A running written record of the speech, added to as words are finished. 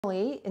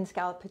In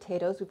scalloped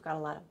potatoes, we've got a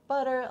lot of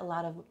butter, a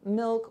lot of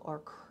milk or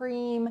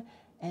cream,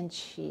 and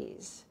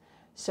cheese.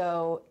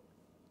 So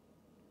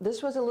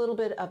this was a little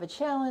bit of a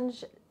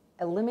challenge,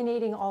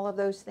 eliminating all of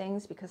those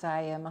things, because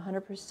I am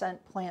 100%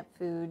 plant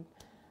food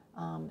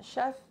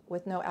chef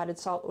with no added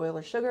salt, oil,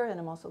 or sugar, and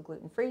I'm also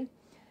gluten-free.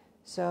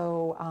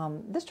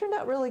 So this turned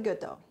out really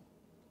good though.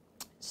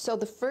 So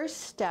the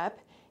first step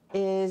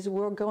is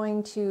we're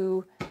going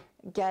to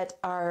make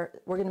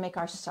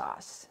our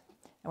sauce.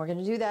 And we're going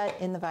to do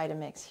that in the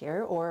Vitamix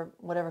here, or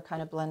whatever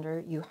kind of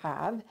blender you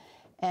have.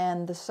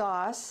 And the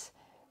sauce,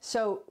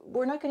 so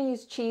we're not going to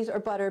use cheese or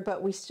butter,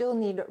 but we still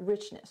need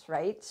richness,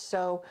 right?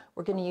 So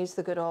we're going to use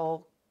the good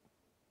old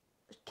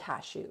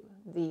cashew,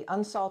 the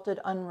unsalted,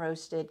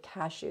 unroasted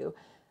cashew.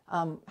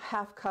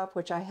 Half cup,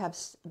 which I have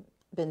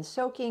been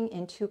soaking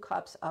in 2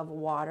 cups of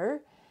water.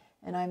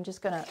 And I'm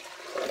just going to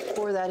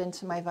pour that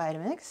into my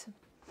Vitamix.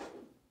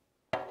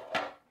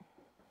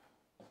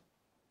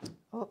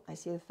 Oh, I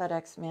see the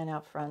FedEx man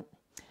out front.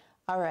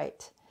 All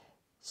right,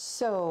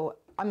 so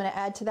I'm going to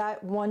add to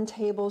that 1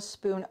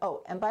 tablespoon.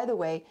 Oh, and by the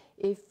way,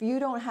 if you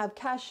don't have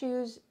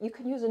cashews, you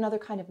can use another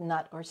kind of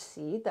nut or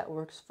seed that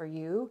works for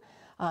you.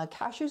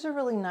 Cashews are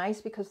really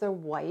nice because they're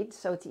white,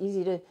 so it's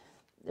easy to,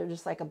 they're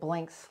just like a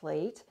blank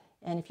slate.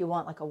 And if you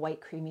want like a white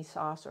creamy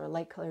sauce or a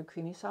light colored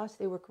creamy sauce,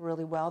 they work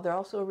really well. They're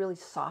also a really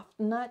soft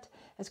nut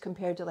as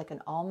compared to like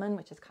an almond,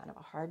 which is kind of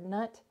a hard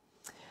nut.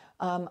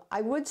 I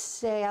would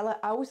say I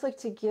always like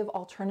to give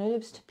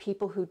alternatives to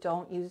people who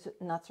don't use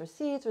nuts or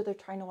seeds, or they're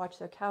trying to watch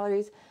their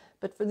calories.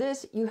 But for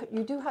this, you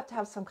do have to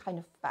have some kind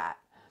of fat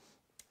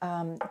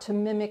to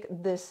mimic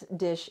this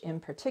dish in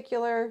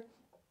particular.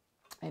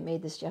 I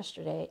made this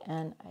yesterday,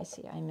 and I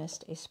see I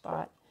missed a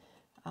spot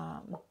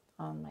on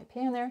my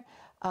pan there.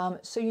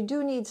 So you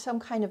do need some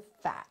kind of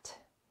fat.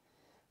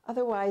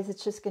 Otherwise,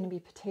 it's just going to be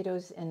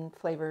potatoes in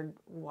flavored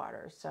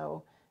water.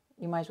 So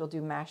you might as well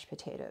do mashed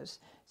potatoes.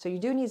 So you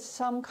do need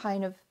some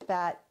kind of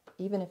fat,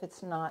 even if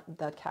it's not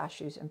the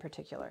cashews in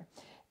particular.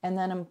 And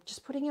then I'm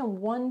just putting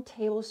in 1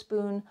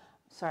 tablespoon,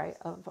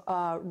 of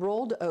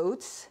rolled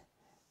oats.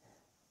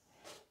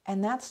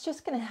 And that's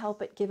just going to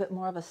help it give it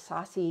more of a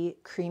saucy,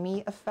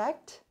 creamy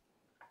effect.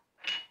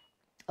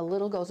 A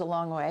little goes a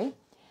long way.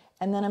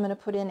 And then I'm going to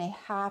put in a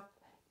 ½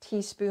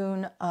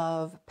 teaspoon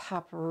of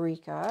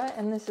paprika.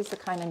 And this is the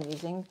kind I'm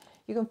using.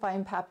 You can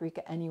find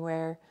paprika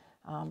anywhere.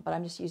 But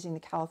I'm just using the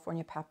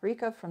California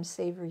paprika from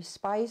Savory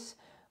Spice,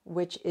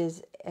 which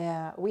is,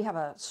 we have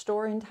a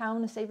store in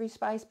town, a Savory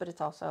Spice, but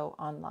it's also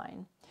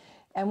online.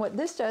 And what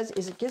this does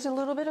is it gives a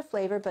little bit of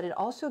flavor, but it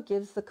also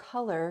gives the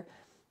color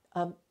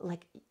of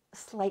like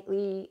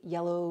slightly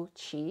yellow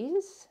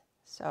cheese.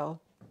 So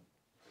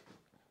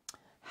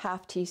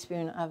 ½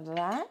 teaspoon of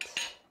that.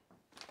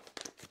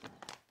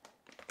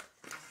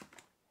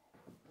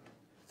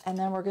 And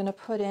then we're going to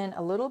put in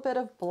a little bit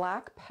of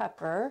black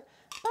pepper,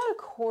 about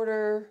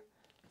 ¼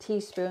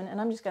 teaspoon,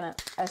 and I'm just going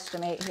to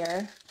estimate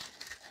here.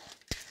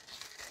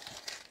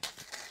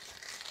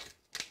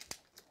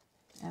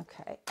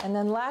 Okay, and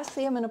then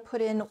lastly, I'm going to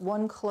put in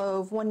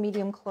 1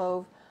 medium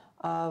clove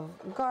of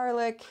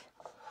garlic,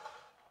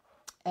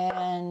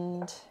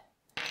 and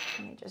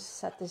let me just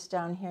set this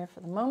down here for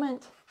the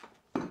moment.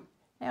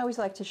 I always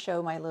like to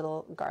show my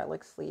little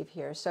garlic sleeve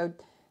here, so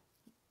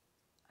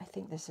I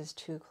think this is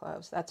 2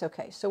 cloves. That's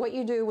okay. So what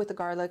you do with the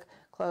garlic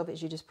clove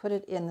is you just put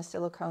it in the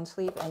silicone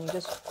sleeve and you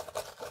just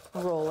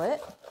roll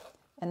it,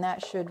 and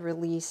that should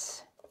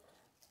release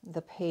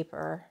the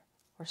paper,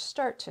 or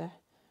start to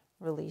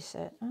release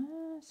it.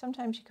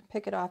 Sometimes you can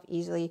pick it off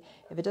easily.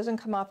 If it doesn't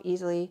come off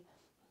easily,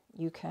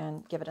 you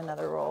can give it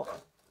another roll.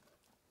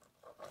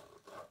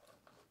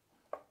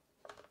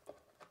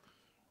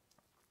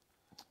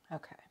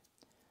 Okay,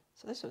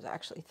 so this was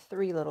actually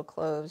 3 little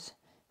cloves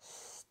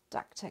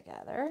stuck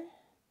together.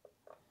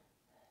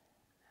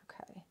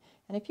 Okay,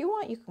 and if you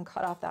want, you can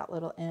cut off that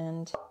little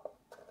end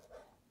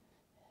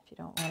if you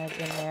don't want it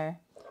in there.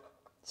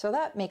 So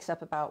that makes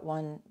up about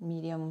 1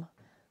 medium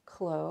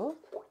clove.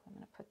 I'm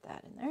going to put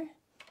that in there.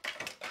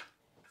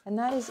 And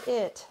that is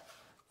it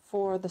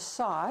for the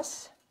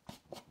sauce.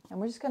 And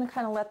we're just going to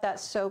kind of let that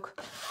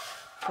soak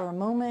for a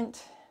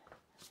moment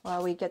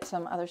while we get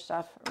some other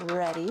stuff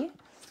ready.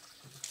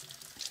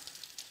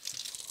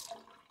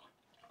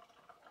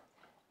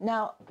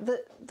 Now,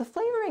 the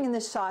flavoring in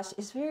this sauce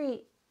is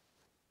very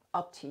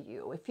up to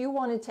you. If you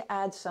wanted to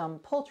add some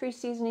poultry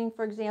seasoning,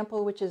 for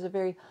example, which is a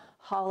very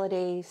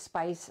holiday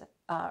spice,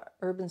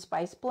 urban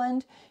spice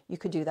blend, you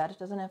could do that. It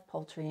doesn't have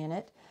poultry in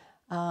it.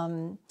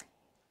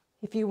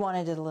 If you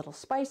wanted it a little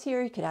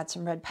spicier, you could add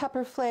some red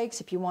pepper flakes.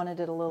 If you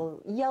wanted it a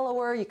little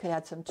yellower, you could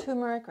add some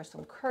turmeric or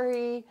some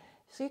curry.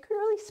 So you could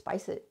really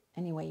spice it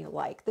any way you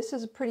like. This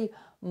is a pretty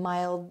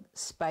mild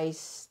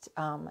spiced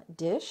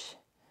dish,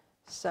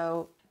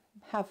 so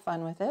have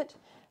fun with it.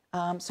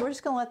 So we're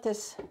just going to let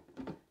this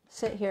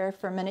sit here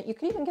for a minute. You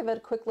could even give it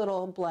a quick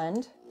little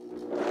blend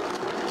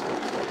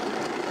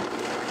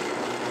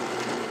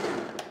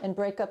and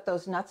break up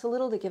those nuts a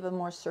little to give them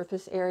more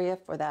surface area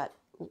for that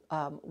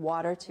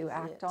water to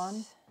act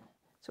on.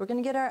 So we're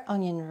going to get our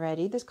onion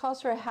ready. This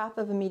calls for a half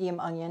of a medium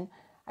onion.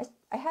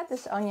 I had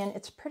this onion,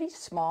 it's pretty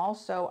small,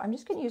 so I'm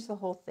just going to use the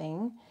whole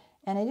thing.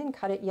 And I didn't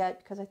cut it yet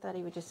because I thought I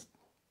would just,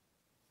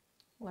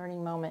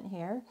 learning moment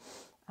here.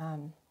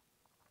 And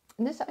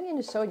this onion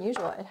is so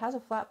unusual. It has a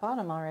flat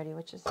bottom already,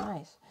 which is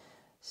nice.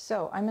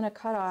 So I'm going to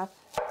cut off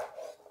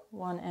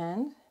one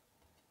end.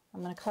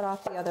 I'm going to cut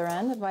off the other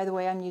end. And by the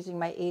way, I'm using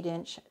my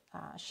 8-inch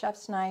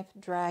chef's knife,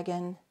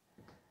 Dragon.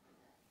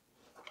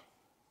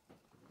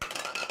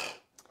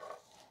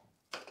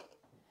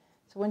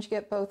 So once you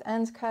get both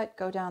ends cut,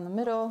 go down the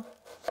middle.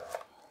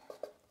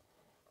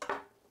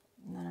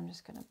 And then I'm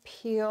just going to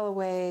peel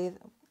away.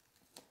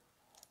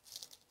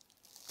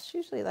 It's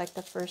usually like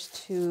the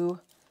first 2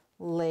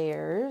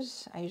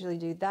 layers. I usually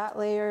do that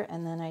layer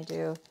and then I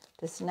do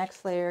this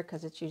next layer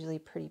because it's usually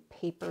pretty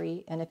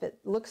papery. And if it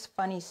looks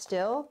funny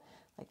still,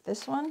 like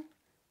this one,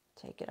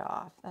 take it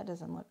off. That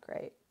doesn't look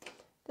great.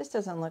 This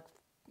doesn't look,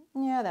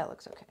 yeah, that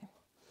looks okay.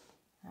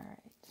 All right,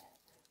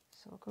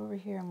 so we'll go over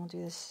here and we'll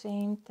do the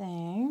same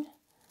thing.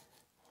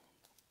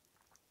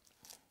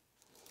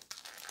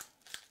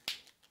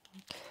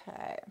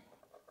 Okay.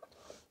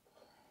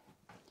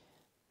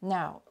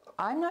 Now,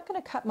 I'm not going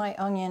to cut my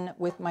onion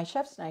with my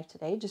chef's knife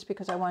today just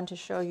because I wanted to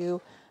show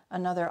you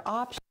another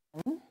option.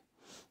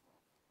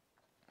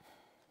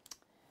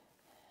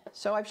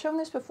 So I've shown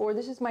this before.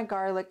 This is my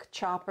garlic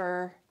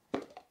chopper.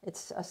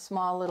 It's a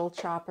small little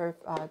chopper.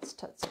 It's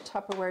a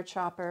Tupperware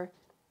chopper.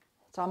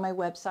 It's on my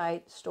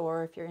website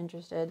store if you're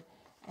interested.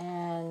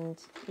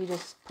 And you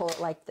just pull it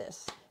like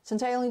this.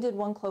 Since I only did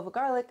 1 clove of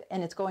garlic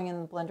and it's going in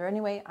the blender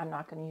anyway, I'm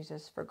not going to use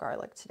this for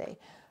garlic today.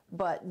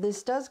 But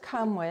this does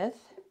come with,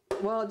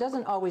 well, it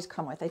doesn't always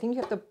come with. I think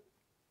you have to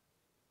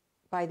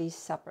buy these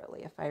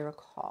separately if I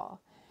recall.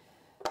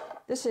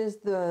 This is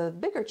the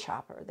bigger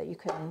chopper that you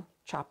can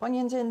chop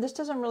onions in. This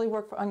doesn't really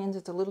work for onions.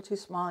 It's a little too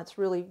small. It's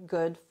really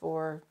good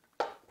for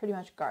pretty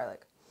much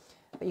garlic.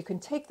 But you can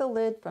take the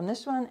lid from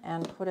this one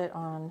and put it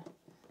on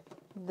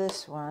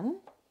this one,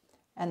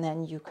 and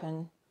then you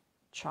can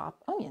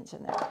chop onions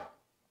in there.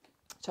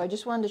 So I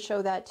just wanted to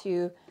show that to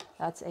you.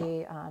 That's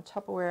a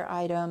Tupperware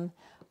item.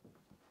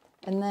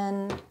 And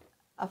then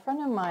a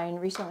friend of mine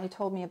recently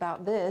told me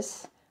about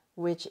this,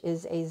 which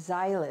is a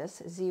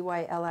Zyliss,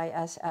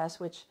 Z-Y-L-I-S-S,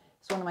 which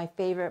is one of my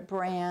favorite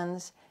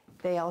brands.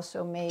 They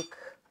also make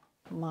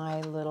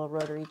my little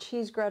rotary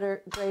cheese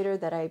grater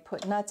that I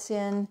put nuts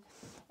in.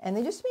 And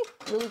they just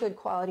make really good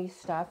quality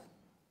stuff.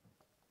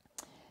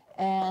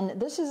 And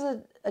this is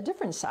a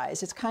different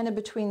size. It's kind of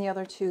between the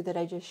other 2 that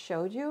I just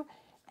showed you.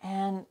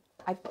 And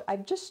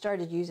I've just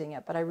started using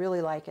it, but I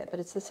really like it. But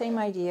it's the same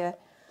idea.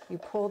 You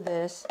pull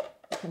this,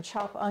 you can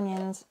chop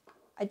onions.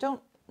 I don't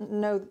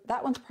know,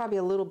 that one's probably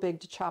a little big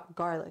to chop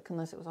garlic,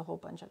 unless it was a whole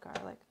bunch of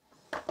garlic.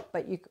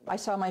 But I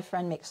saw my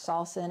friend make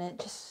salsa in it,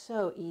 just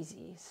so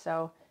easy.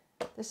 So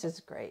this is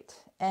great.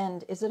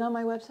 And is it on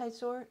my website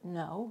store?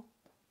 No,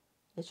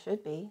 it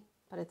should be,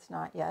 but it's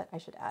not yet. I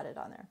should add it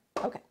on there.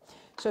 Okay,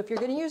 so if you're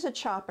going to use a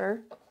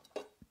chopper,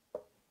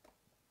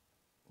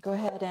 go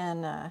ahead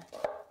and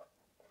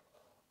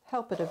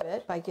help it a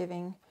bit by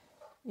giving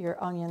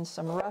your onions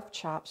some rough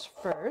chops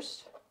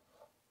first.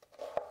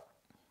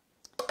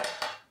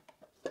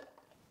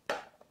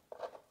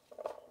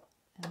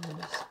 And then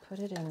just put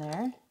it in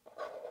there.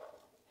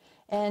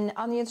 And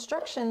on the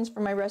instructions for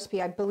my recipe,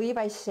 I believe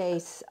I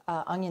say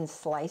onion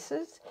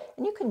slices.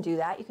 And you can do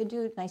that. You can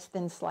do nice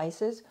thin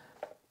slices,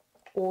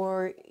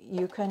 or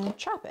you can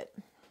chop it.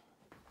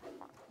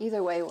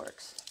 Either way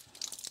works.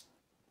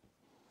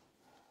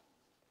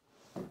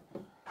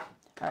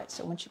 All right,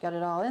 so once you got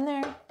it all in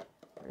there,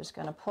 we're just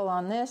going to pull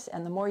on this,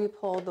 and the more you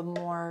pull, the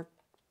more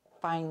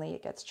finely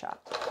it gets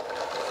chopped.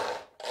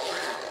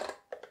 I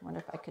wonder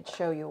if I could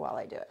show you while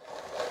I do it.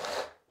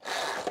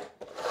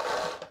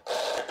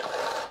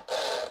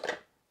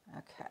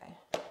 Okay.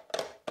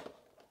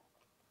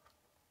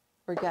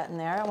 We're getting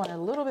there. I want it a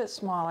little bit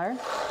smaller.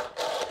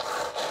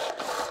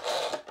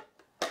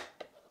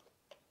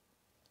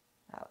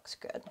 That looks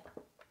good.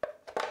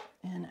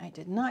 And I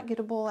did not get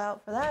a bowl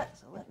out for that,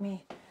 so let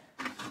me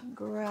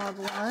grab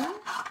one.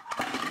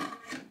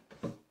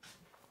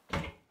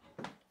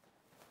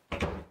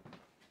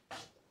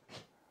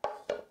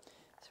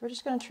 So we're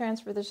just going to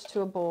transfer this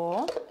to a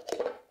bowl.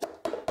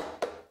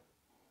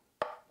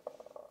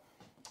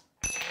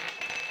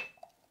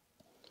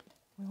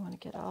 We want to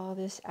get all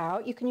this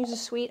out. You can use a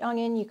sweet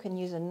onion, you can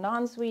use a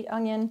non-sweet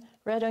onion,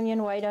 red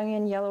onion, white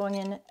onion, yellow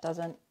onion, it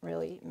doesn't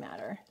really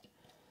matter.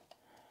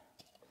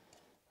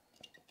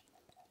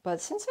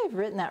 But since I've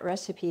written that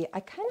recipe, I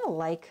kind of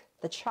like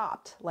the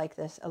chopped like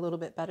this a little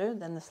bit better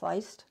than the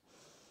sliced.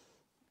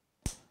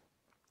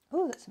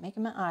 Oh, that's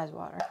making my eyes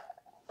water.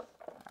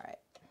 All right.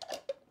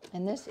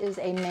 And this is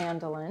a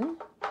mandolin.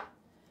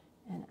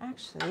 And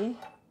actually,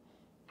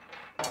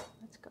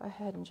 let's go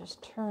ahead and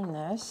just turn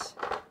this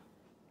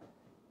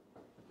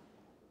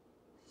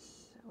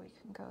so we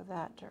can go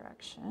that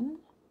direction.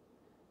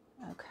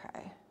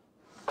 Okay.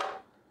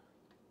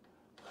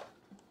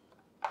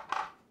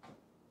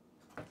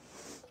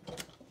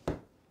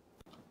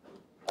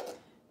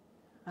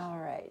 All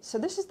right, so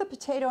this is the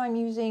potato I'm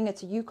using.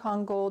 It's a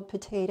Yukon Gold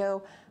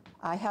potato.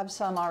 I have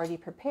some already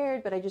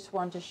prepared, but I just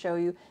wanted to show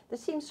you. This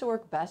seems to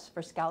work best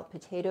for scalloped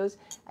potatoes.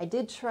 I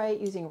did try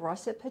using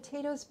russet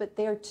potatoes, but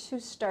they are too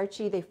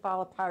starchy. They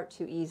fall apart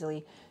too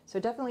easily. So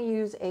definitely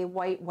use a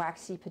white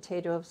waxy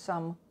potato of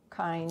some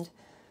kind.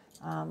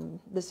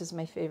 This is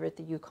my favorite,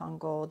 the Yukon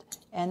Gold.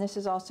 And this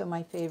is also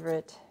my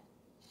favorite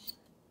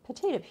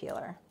potato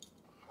peeler.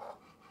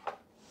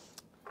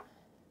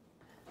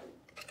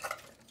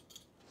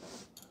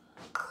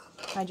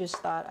 I just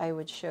thought I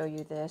would show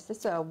you this. This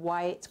is a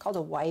white, it's called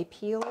a Y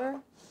peeler.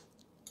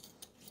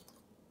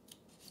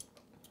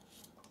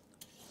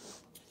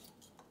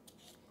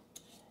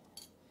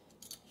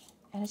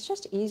 And it's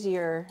just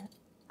easier.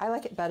 I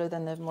like it better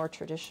than the more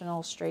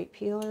traditional straight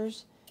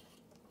peelers.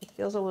 It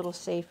feels a little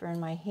safer in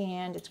my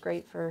hand. It's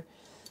great for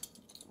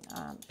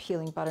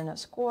peeling butternut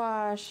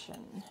squash.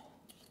 And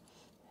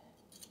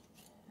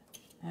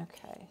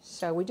okay,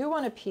 so we do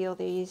want to peel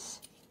these.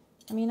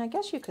 I mean, I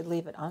guess you could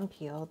leave it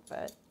unpeeled,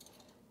 but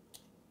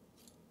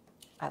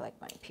I like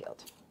mine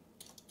peeled.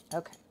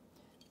 Okay.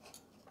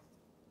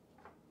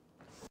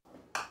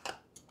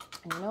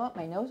 And you know what?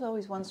 My nose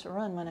always wants to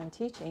run when I'm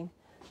teaching,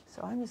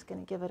 so I'm just going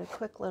to give it a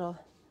quick little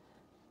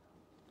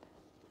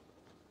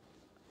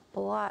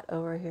blot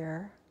over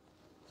here.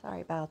 Sorry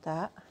about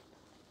that.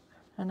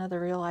 Another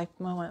real life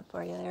moment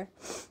for you there.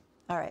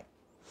 All right.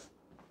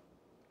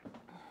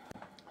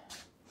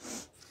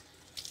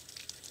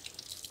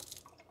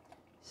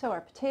 So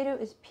our potato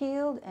is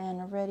peeled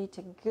and ready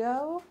to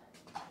go.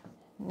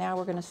 Now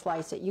we're going to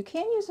slice it. You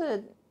can use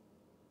a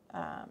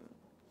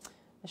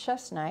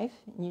chef's knife,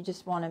 and you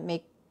just want to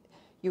make,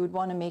 you would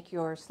want to make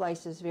your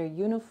slices very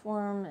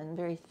uniform and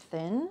very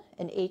thin,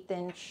 an 1/8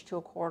 inch to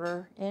a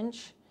 1/4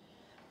 inch.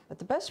 But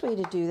the best way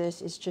to do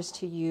this is just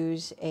to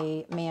use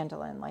a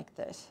mandolin like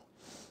this.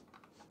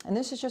 And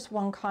this is just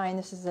one kind.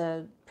 This is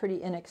a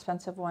pretty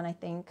inexpensive one, I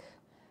think,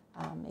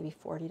 maybe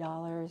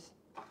 $40.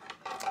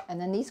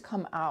 And then these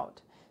come out.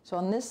 So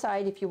on this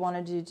side, if you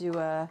wanted to do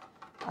a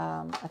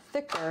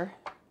thicker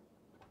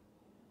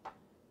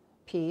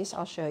piece,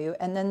 I'll show you.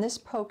 And then this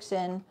pokes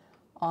in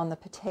on the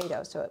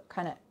potato, so it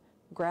kind of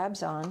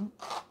grabs on.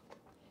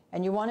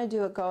 And you want to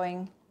do it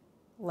going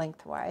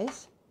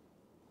lengthwise.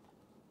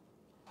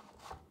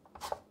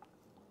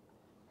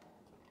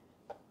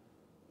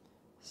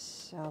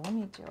 So let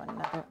me do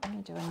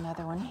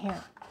another one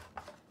here.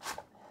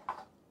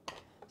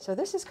 So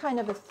this is kind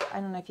of a, I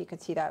don't know if you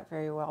could see that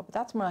very well, but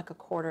that's more like a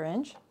 1/4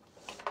 inch.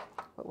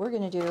 What we're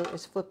going to do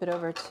is flip it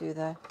over to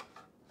the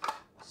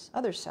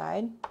other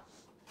side,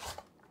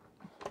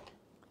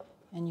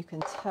 and you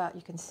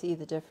can see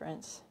the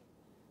difference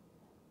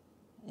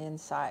in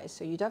size.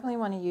 So you definitely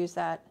want to use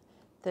that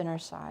thinner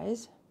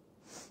size.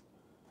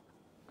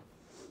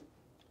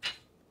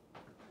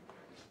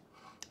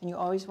 And you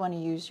always want to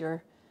use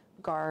your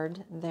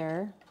guard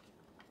there.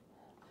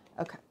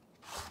 Okay.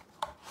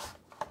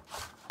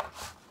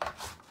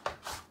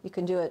 You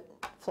can do it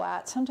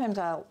flat. Sometimes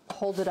I'll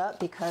hold it up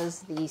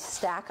because the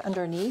stack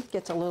underneath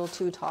gets a little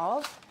too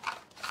tall.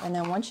 And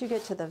then once you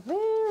get to the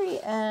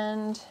very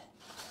end,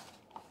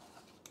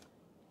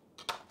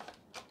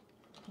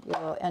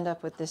 you'll end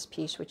up with this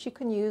piece, which you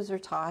can use or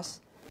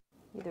toss,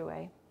 either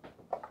way.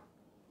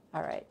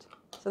 All right,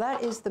 so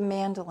that is the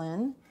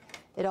mandolin.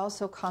 It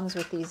also comes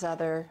with these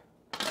other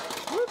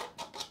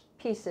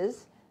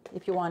pieces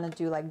if you want to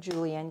do like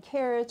julienne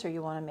carrots or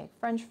you want to make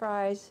French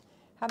fries.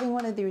 Having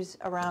one of these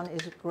around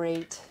is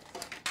great.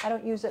 I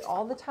don't use it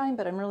all the time,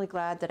 but I'm really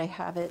glad that I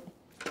have it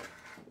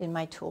in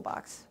my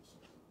toolbox.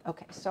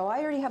 Okay, so I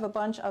already have a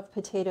bunch of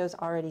potatoes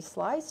already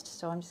sliced,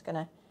 so I'm just going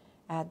to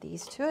add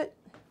these to it.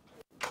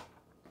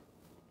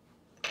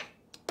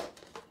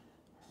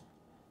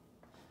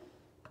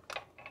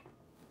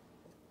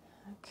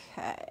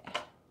 Okay.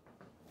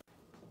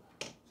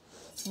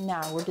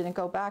 Now we're going to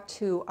go back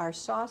to our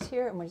sauce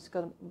here, and we're just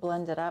going to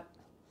blend it up,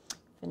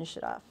 finish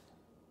it off.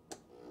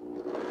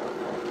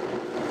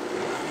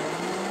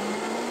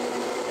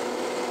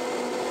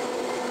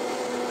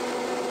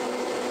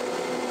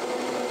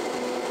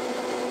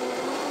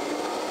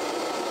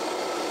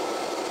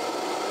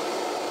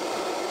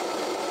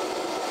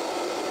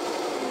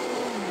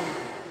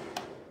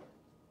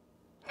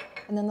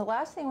 And then the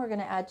last thing we're going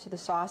to add to the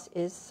sauce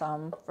is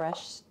some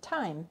fresh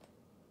thyme.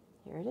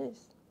 Here it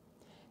is.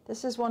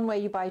 This is one way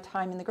you buy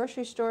thyme in the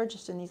grocery store,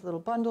 just in these little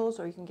bundles,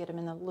 or you can get them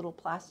in the little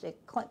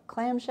plastic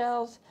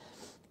clamshells.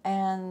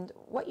 And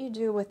what you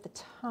do with the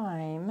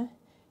thyme,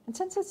 and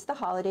since it's the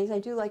holidays, I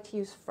do like to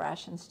use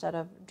fresh instead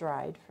of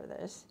dried for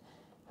this.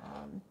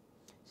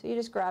 So you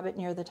just grab it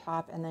near the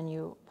top and then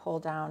you pull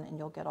down and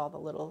you'll get all the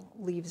little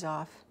leaves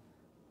off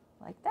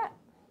like that.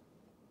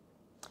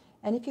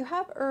 And if you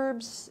have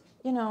herbs,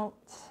 you know,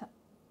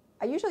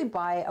 I usually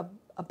buy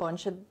a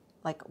bunch of,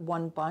 like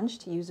one bunch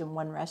to use in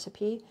one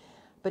recipe.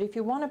 But if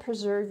you want to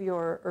preserve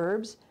your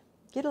herbs,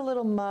 get a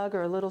little mug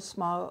or a little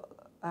small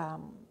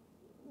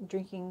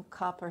drinking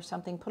cup or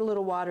something, put a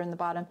little water in the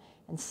bottom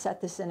and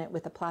set this in it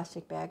with a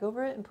plastic bag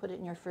over it and put it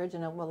in your fridge,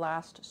 and it will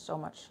last so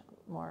much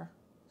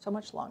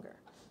longer.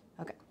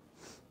 Okay.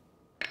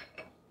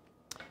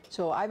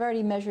 So I've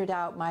already measured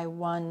out my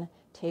 1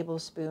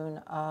 tablespoon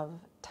of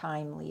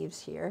thyme leaves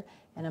here,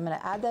 and I'm going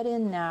to add that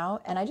in now,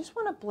 and I just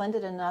want to blend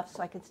it enough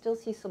so I can still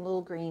see some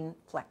little green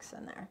flecks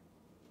in there.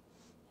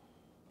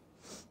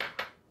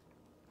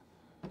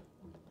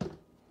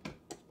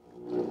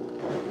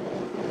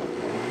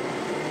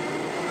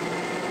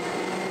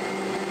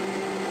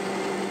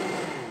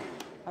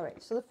 All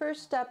right, so the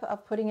first step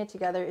of putting it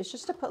together is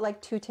just to put like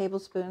 2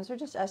 tablespoons, or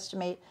just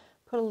estimate,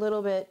 put a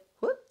little bit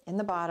in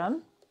the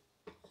bottom.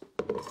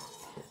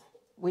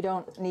 We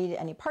don't need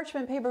any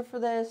parchment paper for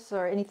this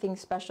or anything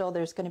special.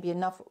 There's going to be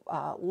enough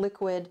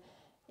liquid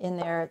in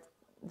there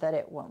that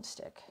it won't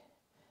stick.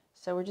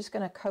 So we're just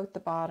going to coat the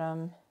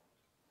bottom.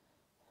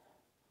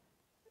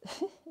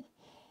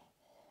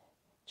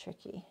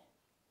 Tricky.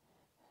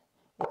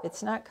 If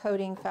it's not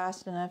coating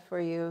fast enough for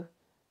you,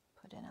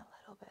 put in a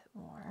little bit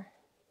more.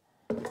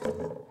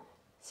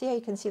 See how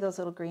you can see those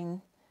little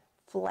green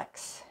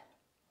flecks?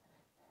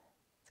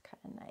 It's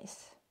kind of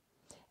nice.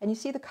 And you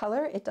see the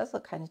color? It does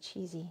look kind of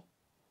cheesy.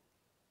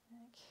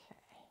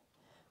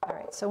 All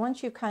right, so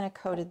once you've kind of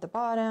coated the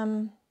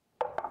bottom,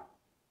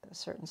 those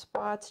certain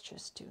spots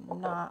just do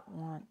not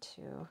want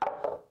to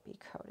be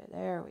coated.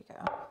 There we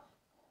go.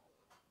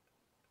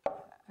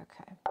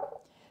 Okay.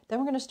 Then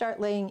we're going to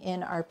start laying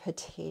in our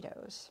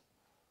potatoes.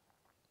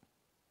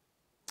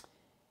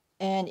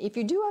 And if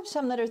you do have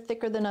some that are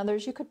thicker than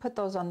others, you could put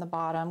those on the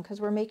bottom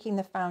because we're making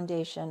the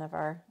foundation of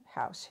our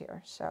house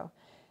here. So,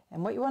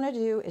 and what you want to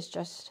do is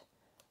just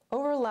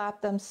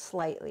overlap them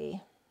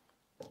slightly.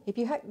 If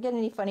you get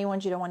any funny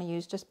ones you don't want to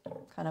use, just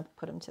kind of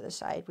put them to the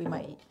side. We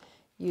might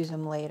use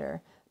them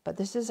later. But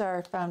this is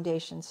our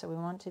foundation, so we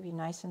want it to be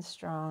nice and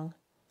strong.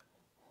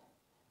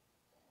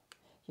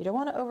 You don't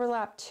want to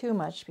overlap too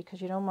much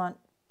because you don't want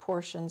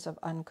portions of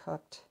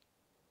uncooked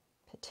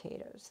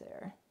potatoes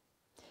there.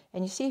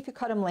 And you see, if you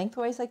cut them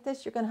lengthwise like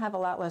this, you're going to have a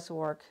lot less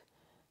work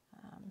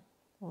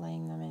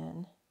laying them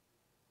in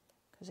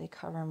because they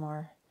cover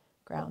more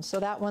ground. So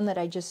that one that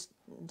I just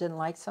didn't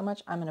like so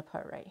much, I'm going to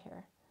put right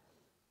here.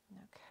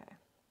 Okay.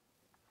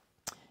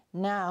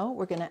 Now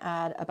we're going to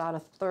add about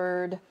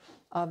 1/3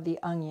 of the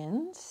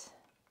onions.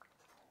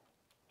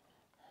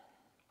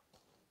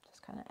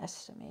 Just kind of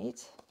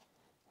estimate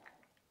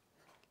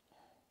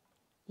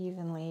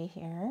evenly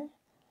here.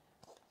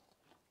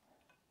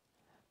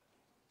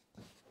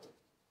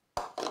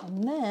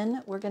 And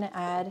then we're going to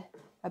add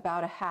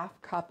about 1/2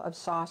 cup of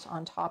sauce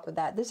on top of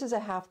that. This is a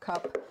 1/2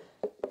 cup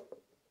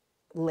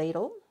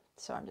ladle,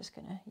 so I'm just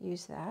going to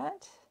use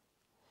that.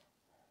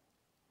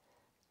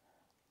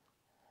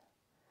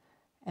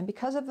 And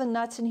because of the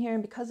nuts in here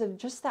and because of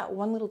just that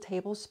 1 little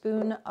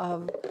tablespoon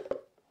of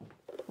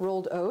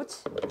rolled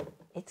oats,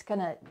 it's going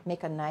to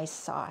make a nice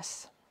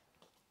sauce.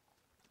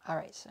 All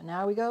right, so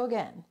now we go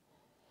again.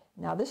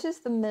 Now this is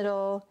the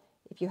middle.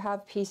 If you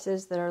have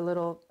pieces that are a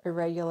little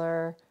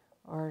irregular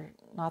or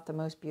not the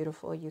most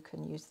beautiful, you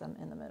can use them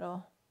in the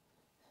middle.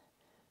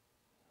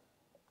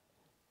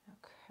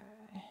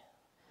 Okay,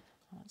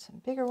 I want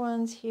some bigger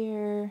ones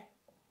here.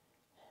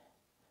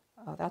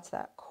 Oh, that's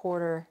that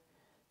quarter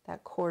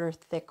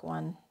thick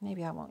one.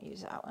 Maybe I won't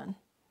use that one.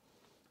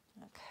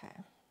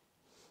 Okay.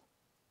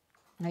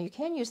 Now you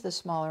can use the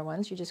smaller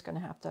ones. You're just going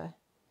to have to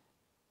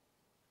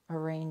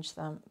arrange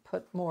them,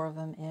 put more of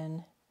them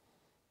in.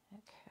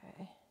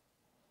 Okay.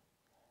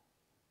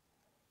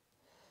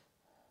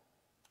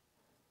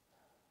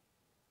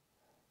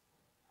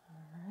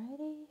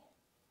 Alrighty.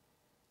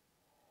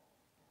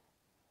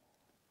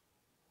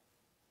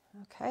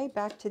 Okay,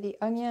 back to the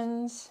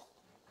onions.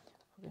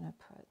 We're going to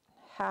put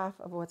 1/2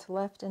 of what's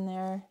left in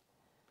there.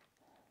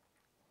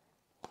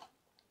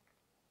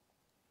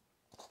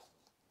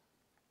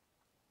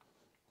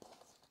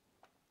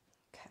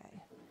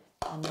 Okay,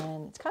 and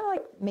then it's kind of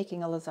like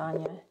making a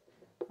lasagna.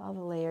 All the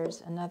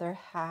layers, another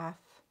 1/2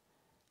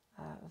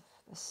 of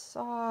the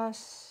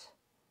sauce.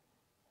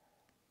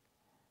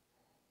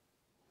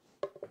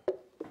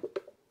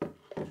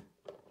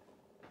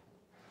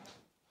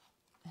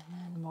 And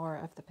then more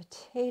of the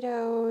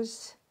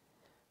potatoes.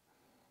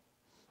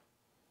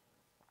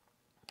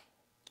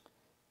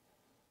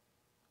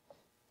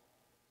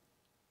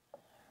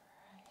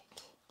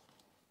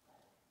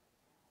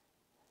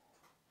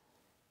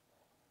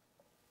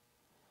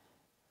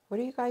 What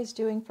are you guys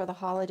doing for the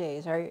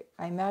holidays? I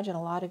imagine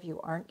a lot of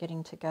you aren't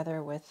getting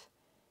together with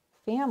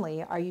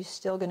family. Are you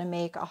still going to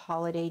make a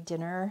holiday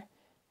dinner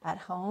at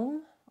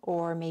home,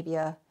 or maybe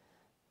a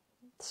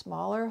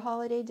smaller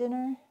holiday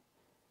dinner?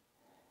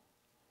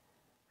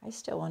 I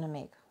still want to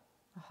make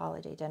a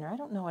holiday dinner. I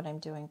don't know what I'm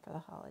doing for the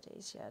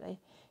holidays yet. I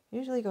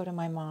usually go to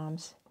my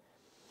mom's,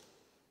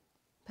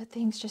 but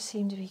things just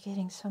seem to be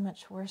getting so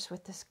much worse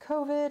with this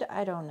COVID.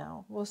 I don't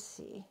know. We'll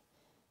see.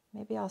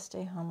 Maybe I'll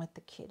stay home with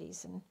the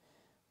kiddies and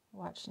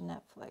watch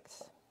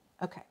Netflix.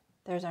 Okay,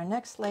 there's our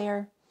next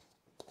layer.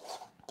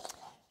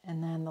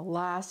 And then the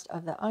last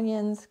of the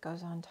onions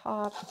goes on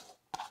top.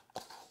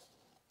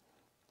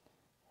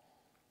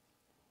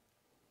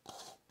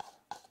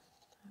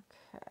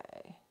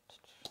 Okay.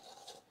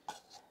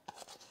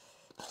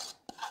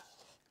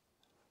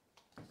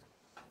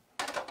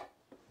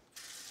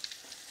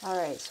 All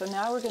right, so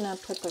now we're gonna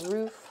put the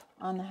roof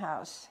on the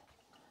house.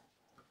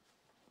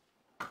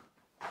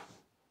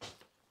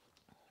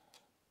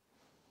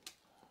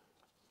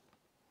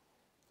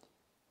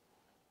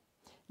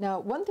 Now,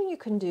 one thing you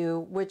can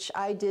do, which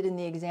I did in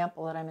the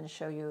example that I'm going to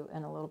show you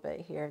in a little bit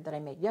here that I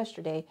made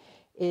yesterday,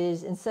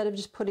 is instead of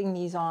just putting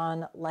these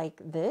on like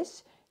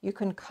this, you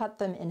can cut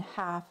them in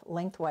half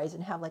lengthwise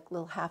and have like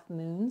little half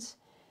moons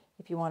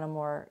if you want a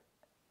more,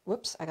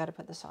 whoops, I got to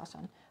put the sauce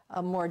on,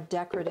 a more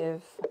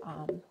decorative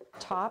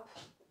top.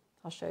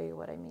 I'll show you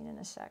what I mean in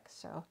a sec.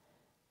 So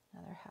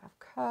another half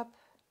cup.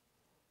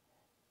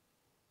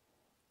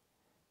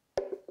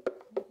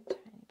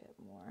 Tiny bit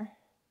more.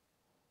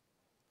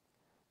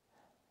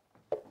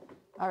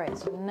 All right,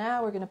 so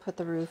now we're going to put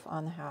the roof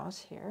on the house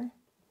here.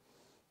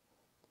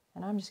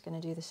 And I'm just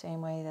going to do the same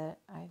way that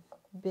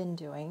I've been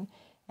doing.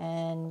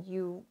 And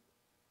you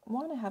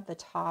want to have the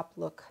top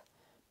look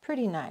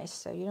pretty nice,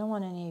 so you don't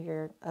want any of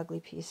your ugly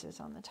pieces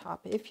on the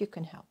top if you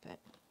can help it.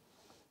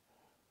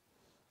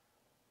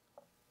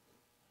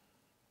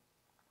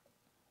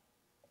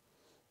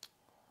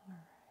 All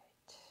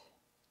right.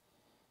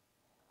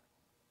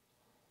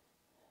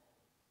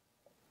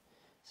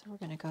 So we're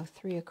going to go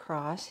 3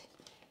 across.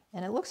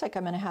 And it looks like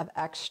I'm going to have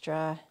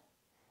extra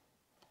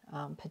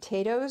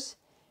potatoes,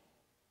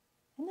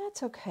 and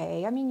that's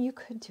okay. I mean, you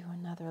could do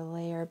another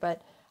layer,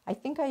 but I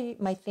think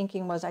my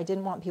thinking was I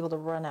didn't want people to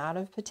run out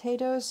of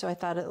potatoes, so I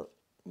thought it,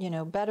 you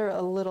know, better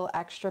a little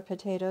extra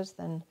potatoes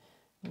than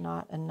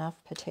not enough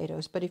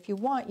potatoes. But if you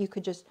want, you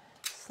could just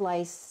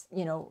slice,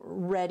 you know,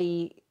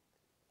 ready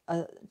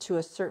to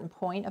a certain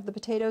point of the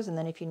potatoes, and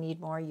then if you need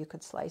more, you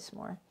could slice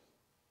more.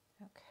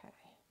 Okay.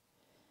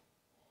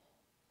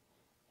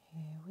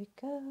 Here we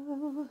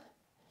go.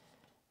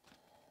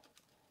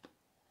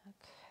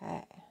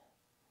 Okay.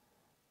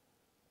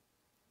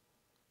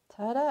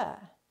 Ta-da!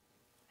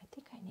 I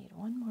think I need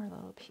one more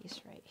little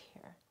piece right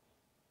here.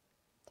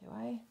 Do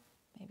I?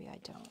 Maybe I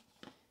don't.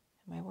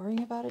 Am I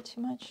worrying about it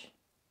too much?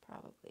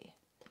 Probably.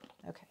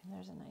 Okay,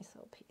 there's a nice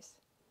little piece.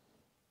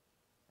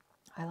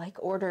 I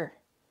like order.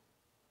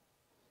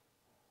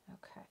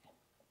 Okay.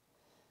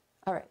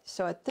 All right,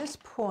 so at this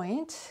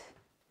point,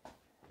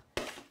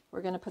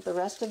 we're going to put the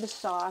rest of the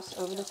sauce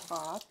over the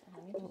top.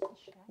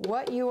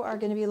 What you are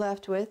going to be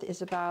left with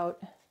is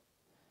about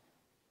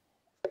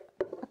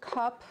a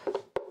cup,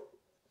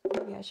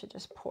 maybe I should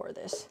just pour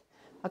this,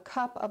 a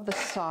cup of the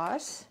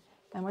sauce,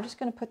 and we're just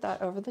going to put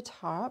that over the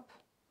top.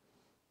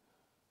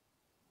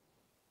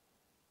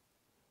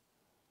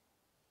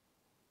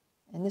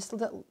 And this,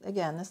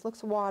 again, this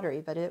looks watery,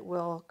 but it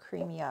will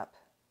creamy up,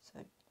 so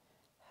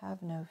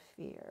have no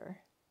fear.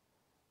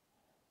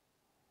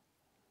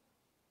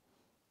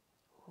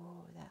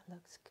 Oh, that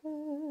looks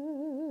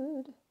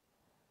good.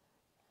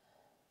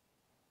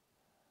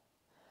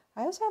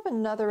 I also have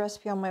another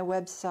recipe on my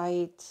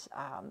website,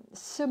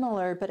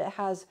 similar, but it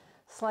has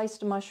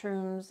sliced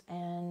mushrooms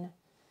and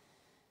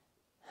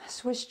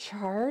Swiss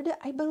chard,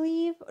 I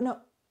believe. No,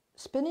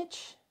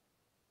 spinach,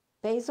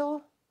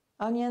 basil,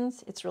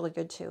 onions. It's really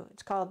good too.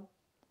 It's called,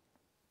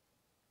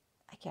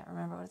 I can't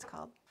remember what it's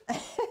called.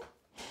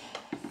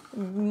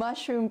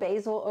 Mushroom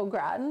basil au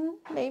gratin,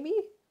 maybe?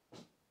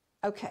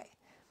 Okay.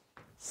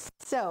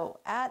 So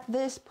at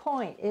this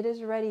point, it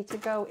is ready to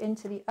go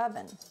into the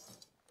oven.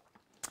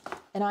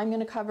 And I'm going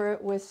to cover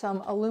it with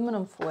some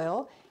aluminum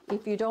foil.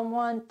 If you don't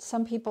want,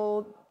 some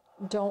people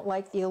don't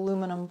like the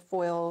aluminum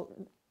foil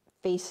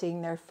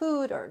facing their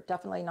food, or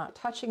definitely not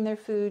touching their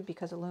food,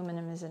 because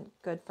aluminum isn't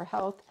good for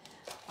health.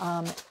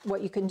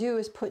 What you can do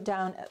is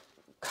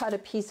cut a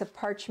piece of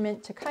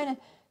parchment to kind of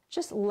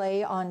just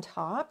lay on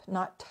top,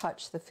 not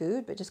touch the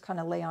food, but just kind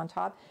of lay on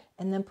top,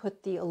 and then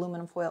put the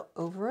aluminum foil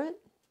over it.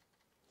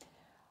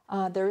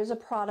 There is a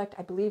product,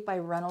 I believe by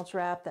Reynolds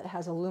Wrap, that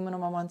has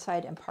aluminum on one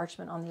side and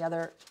parchment on the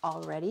other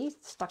already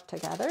stuck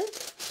together.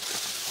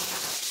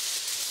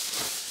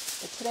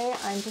 But today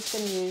I'm just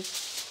going to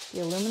use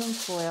the aluminum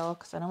foil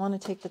because I don't want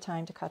to take the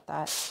time to cut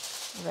that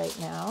right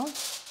now.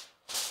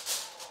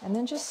 And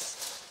then just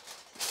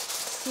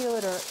seal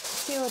it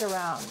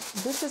around.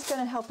 This is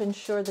going to help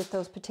ensure that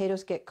those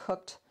potatoes get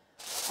cooked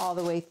all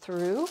the way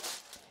through.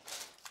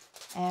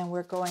 And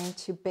we're going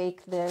to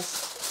bake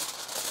this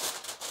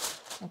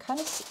and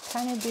kind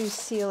of do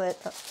seal it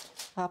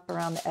up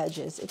around the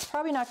edges. It's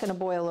probably not going to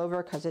boil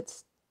over because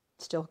it's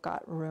still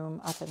got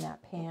room up in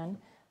that pan.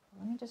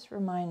 Let me just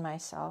remind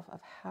myself of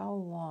how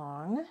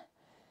long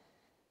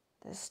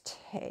this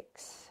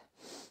takes.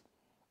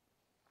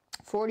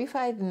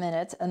 45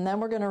 minutes, and then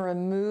we're going to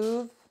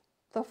remove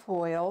the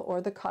foil or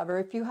the cover.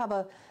 If you have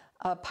a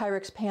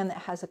Pyrex pan that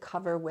has a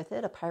cover with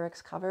it, a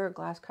Pyrex cover, a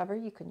glass cover,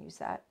 you can use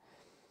that.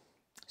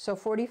 So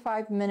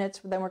 45 minutes,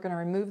 then we're going to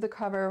remove the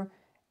cover,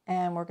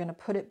 and we're going to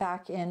put it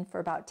back in for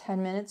about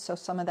 10 minutes so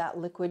some of that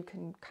liquid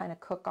can kind of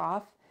cook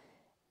off,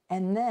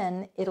 and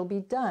then it'll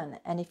be done.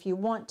 And if you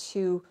want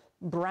to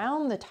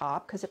brown the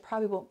top, because it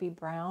probably won't be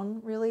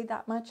brown really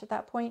that much at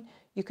that point,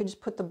 you can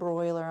just put the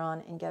broiler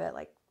on and give it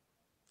like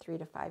 3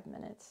 to 5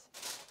 minutes.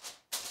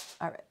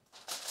 All right,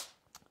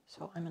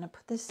 so I'm going to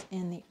put this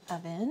in the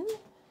oven.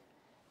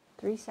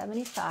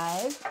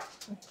 375.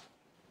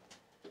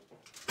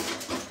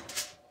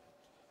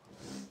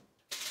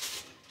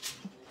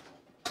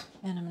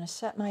 And I'm going to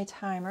set my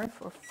timer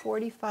for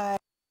 45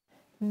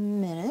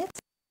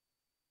 minutes.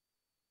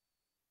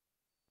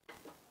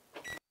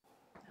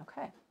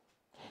 Okay.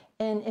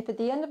 And if at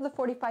the end of the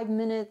 45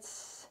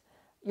 minutes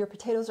your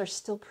potatoes are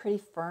still pretty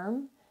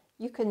firm,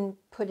 you can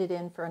put it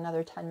in for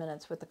another 10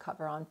 minutes with the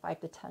cover on, 5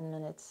 to 10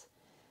 minutes.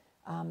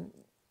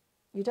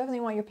 You definitely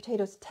want your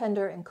potatoes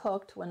tender and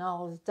cooked when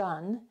all is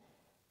done.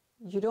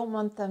 You don't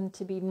want them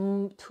to be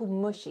too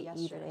mushy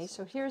either.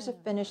 So here's a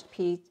finished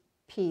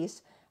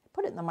piece. I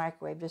put it in the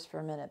microwave just for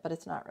a minute, but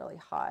it's not really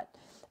hot.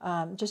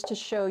 Just to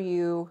show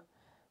you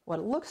what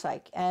it looks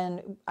like.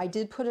 And I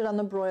did put it on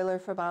the broiler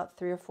for about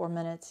 3 or 4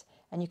 minutes,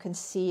 and you can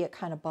see it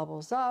kind of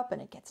bubbles up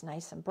and it gets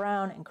nice and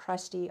brown and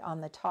crusty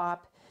on the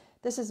top.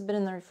 This has been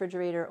in the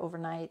refrigerator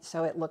overnight,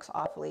 so it looks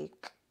awfully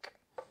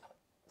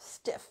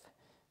stiff.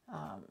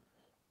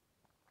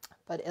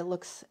 But it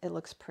looks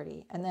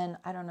pretty. And then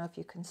I don't know if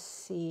you can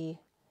see,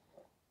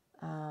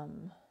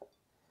 kind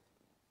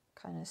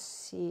of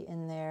see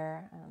in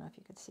there. I don't know if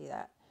you could see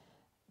that.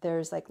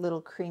 There's like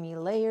little creamy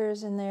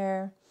layers in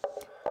there.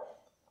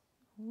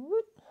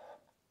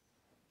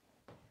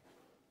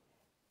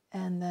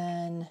 And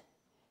then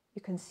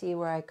you can see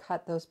where I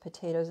cut those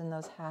potatoes in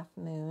those half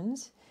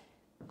moons,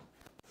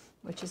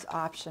 which is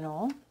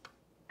optional.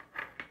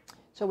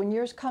 So when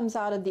yours comes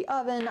out of the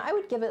oven, I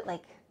would give it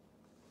like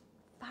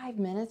 5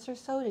 minutes or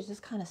so to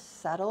just kind of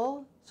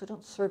settle. So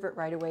don't serve it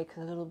right away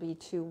because it'll be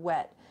too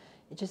wet.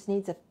 It just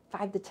needs a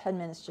 5 to 10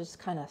 minutes just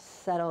kind of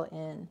settle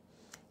in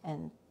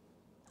and,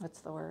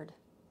 what's the word?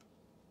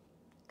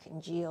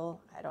 Congeal,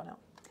 I don't know.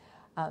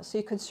 So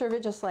you can serve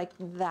it just like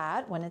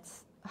that when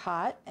it's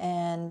hot,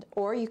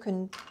 or you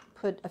can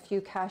put a few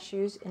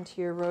cashews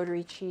into your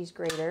rotary cheese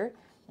grater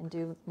and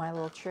do my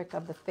little trick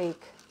of the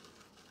fake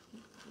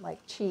like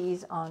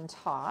cheese on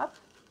top.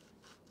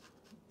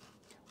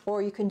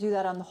 Or you can do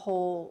that on the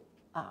whole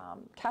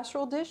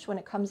casserole dish when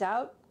it comes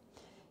out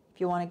if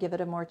you want to give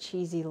it a more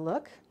cheesy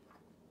look.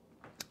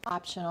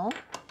 Optional.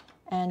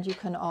 And you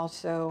can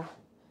also,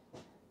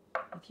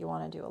 if you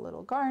want to do a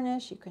little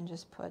garnish, you can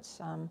just put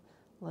some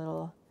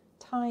little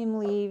thyme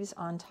leaves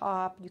on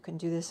top. You can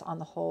do this on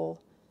the whole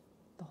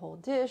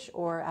dish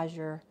or as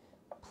you're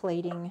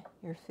plating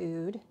your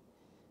food.